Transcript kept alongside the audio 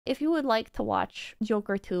if you would like to watch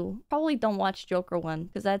Joker 2, probably don't watch Joker 1,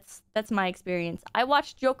 because that's my experience. I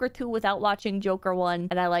watched Joker 2 without watching Joker 1,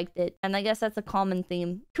 and I liked it. And I guess that's a common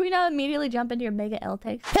theme. Can we not immediately jump into your Mega L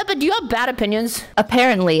takes? Pippa, do you have bad opinions?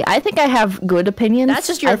 Apparently. I think I have good opinions. That's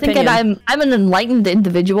just your opinion. I think that I'm an enlightened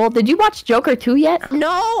individual. Did you watch Joker 2 yet? No,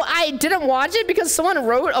 I didn't watch it because someone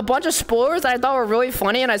wrote a bunch of spoilers that I thought were really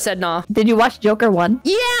funny, and I said nah. Did you watch Joker 1?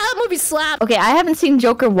 Yeah, that movie slapped. Okay, I haven't seen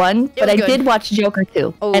Joker 1, but I did watch Joker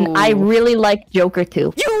 2. Oh. And I really like Joker 2.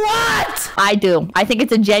 You what? I do. I think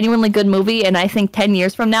it's a genuinely good movie, and I think 10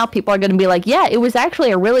 years from now, people are going to be like, yeah, it was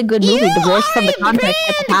actually a really good movie, divorced from the context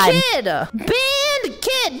at the time. Band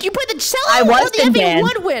kid! You played the cello I was or the in band.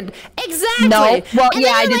 woodwind. Exactly. No, well, and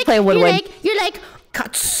yeah, I did play woodwind. You're like,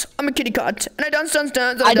 cuts. I'm a kitty cut. And I dance. I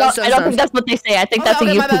don't think that's what they say. I think that's a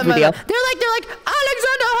YouTube video. They're like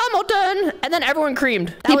Alexander Hamilton, and then everyone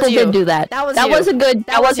creamed. People did do that. That was a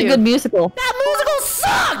good musical. That musical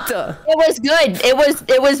sucked. It was good.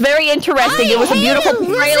 It was very interesting. It was a beautiful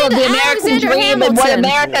portrayal of the American dream and what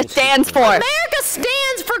America stands for. America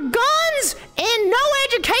stands for guns and no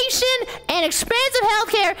education and expensive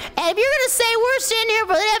healthcare. And if you're gonna say we're sitting here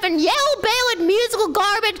for having yellow ballot musical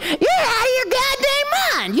garbage, you're out of your goddamn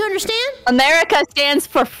mind. You understand? America stands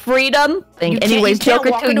for freedom. Anyways,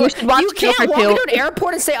 Joker 2, you should watch Joker 2. You can't walk into an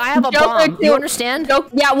airport and say, I have a bomb. You understand?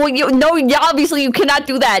 Yeah, well, obviously you cannot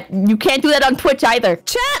do that. You can't do that on Twitch either.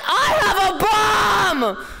 Chat, I have a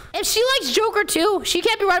bomb! If she likes Joker 2, she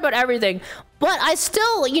can't be right about everything. But I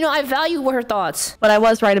still, I value her thoughts. But I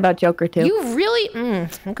was right about Joker 2. You really?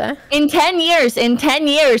 Okay. In 10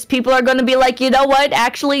 years, people are going to be like, you know what?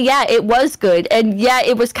 Actually, yeah, it was good. And yeah,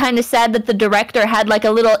 it was kind of sad that the director had like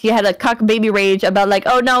he had a cuck baby rage about like,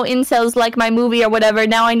 oh no, incels like my movie or whatever.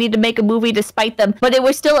 Now I need to make a movie to spite them. But it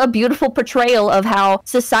was still a beautiful portrayal of how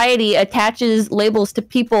society attaches labels to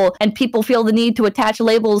people, and people feel the need to attach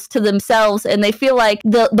labels to themselves. And they feel like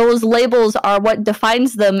those labels are what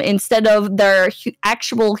defines them instead of their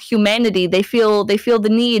actual humanity. They feel the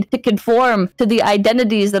need to conform to the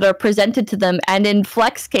identities that are presented to them. And in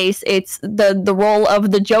Fleck's case, it's the role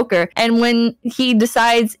of the Joker. And when he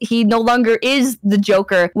decides he no longer is the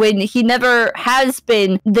Joker, when he never has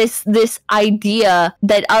been this idea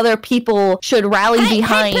that other people should rally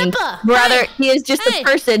behind, rather he is just a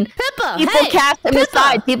person. Pippa, people cast him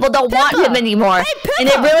aside. People don't want him anymore. And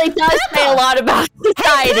it really does say a lot about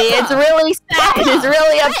society. It's really sad. It's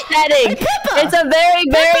really upsetting. It's a very,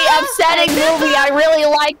 very upsetting movie. I really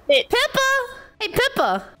liked it. Pippa! Hey,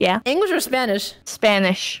 Pippa! Yeah? English or Spanish?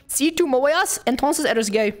 Spanish. Si tú me veas, entonces eres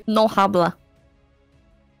gay. No habla.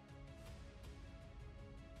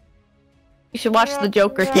 You should watch The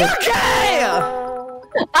Joker too. You're gay!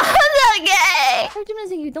 I'm not gay!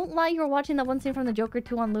 You don't lie, you were watching that one scene from The Joker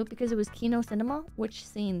 2 on loop because it was Kino Cinema. Which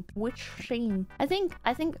scene? Which scene? I think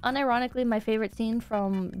unironically my favorite scene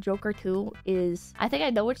from Joker 2 is, I think I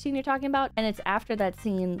know which scene you're talking about, and it's after that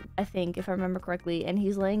scene, I think, if I remember correctly, and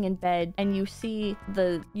he's laying in bed and you see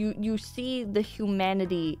the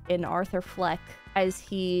humanity in Arthur Fleck as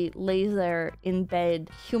he lays there in bed,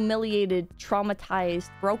 humiliated, traumatized,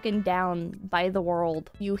 broken down by the world.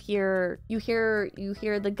 You hear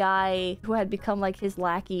the guy who had become like his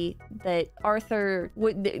lackey, that Arthur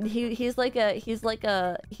would, he's like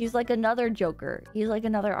another Joker. He's like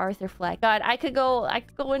another Arthur Fleck. God, I could go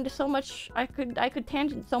into so much. I could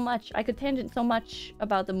tangent so much. I could tangent so much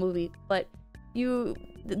about the movie, but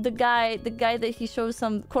the guy that he shows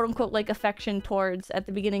some quote-unquote like affection towards at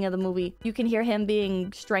the beginning of the movie, you can hear him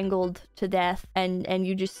being strangled to death, and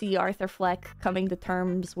you just see Arthur Fleck coming to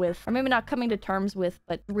terms with, or maybe not coming to terms with,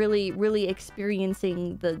 but really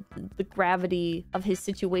experiencing the gravity of his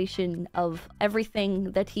situation, of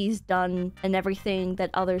everything that he's done and everything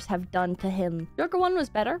that others have done to him. Joker 1 was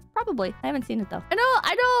better, probably. I haven't seen it though.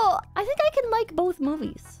 I think I can like both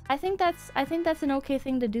movies. I think that's an okay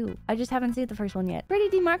thing to do. I just haven't seen the first one yet.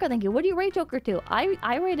 Pretty DeMarco, thank you. What do you rate Joker 2?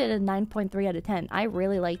 I rated it a 9.3 out of 10. I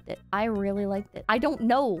really liked it. I don't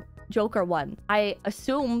know Joker 1. I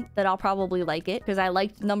assume that I'll probably like it because I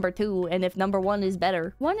liked number 2, and if number 1 is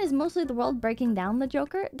better. 1 is mostly the world breaking down the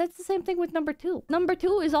Joker. That's the same thing with number 2. Number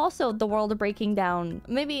 2 is also the world breaking down.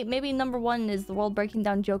 Maybe number 1 is the world breaking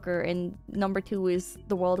down Joker, and number 2 is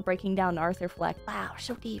the world breaking down Arthur Fleck. Wow,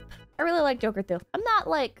 so deep. I really like Joker 2. I'm not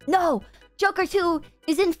like, no, Joker 2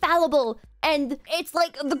 is infallible, and it's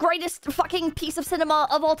like the greatest fucking piece of cinema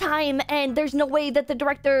of all time, and there's no way that the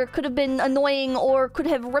director could have been annoying or could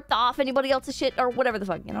have ripped off anybody else's shit or whatever the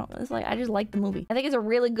fuck, It's like, I just like the movie. I think it's a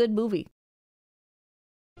really good movie.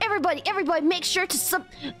 everybody, make sure to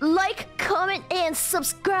like, comment, and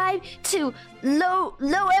subscribe to Low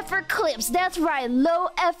Effort Clips. That's right, Low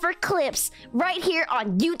Effort Clips, right here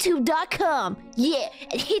on YouTube.com. Yeah,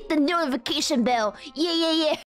 and hit the notification bell. Yeah.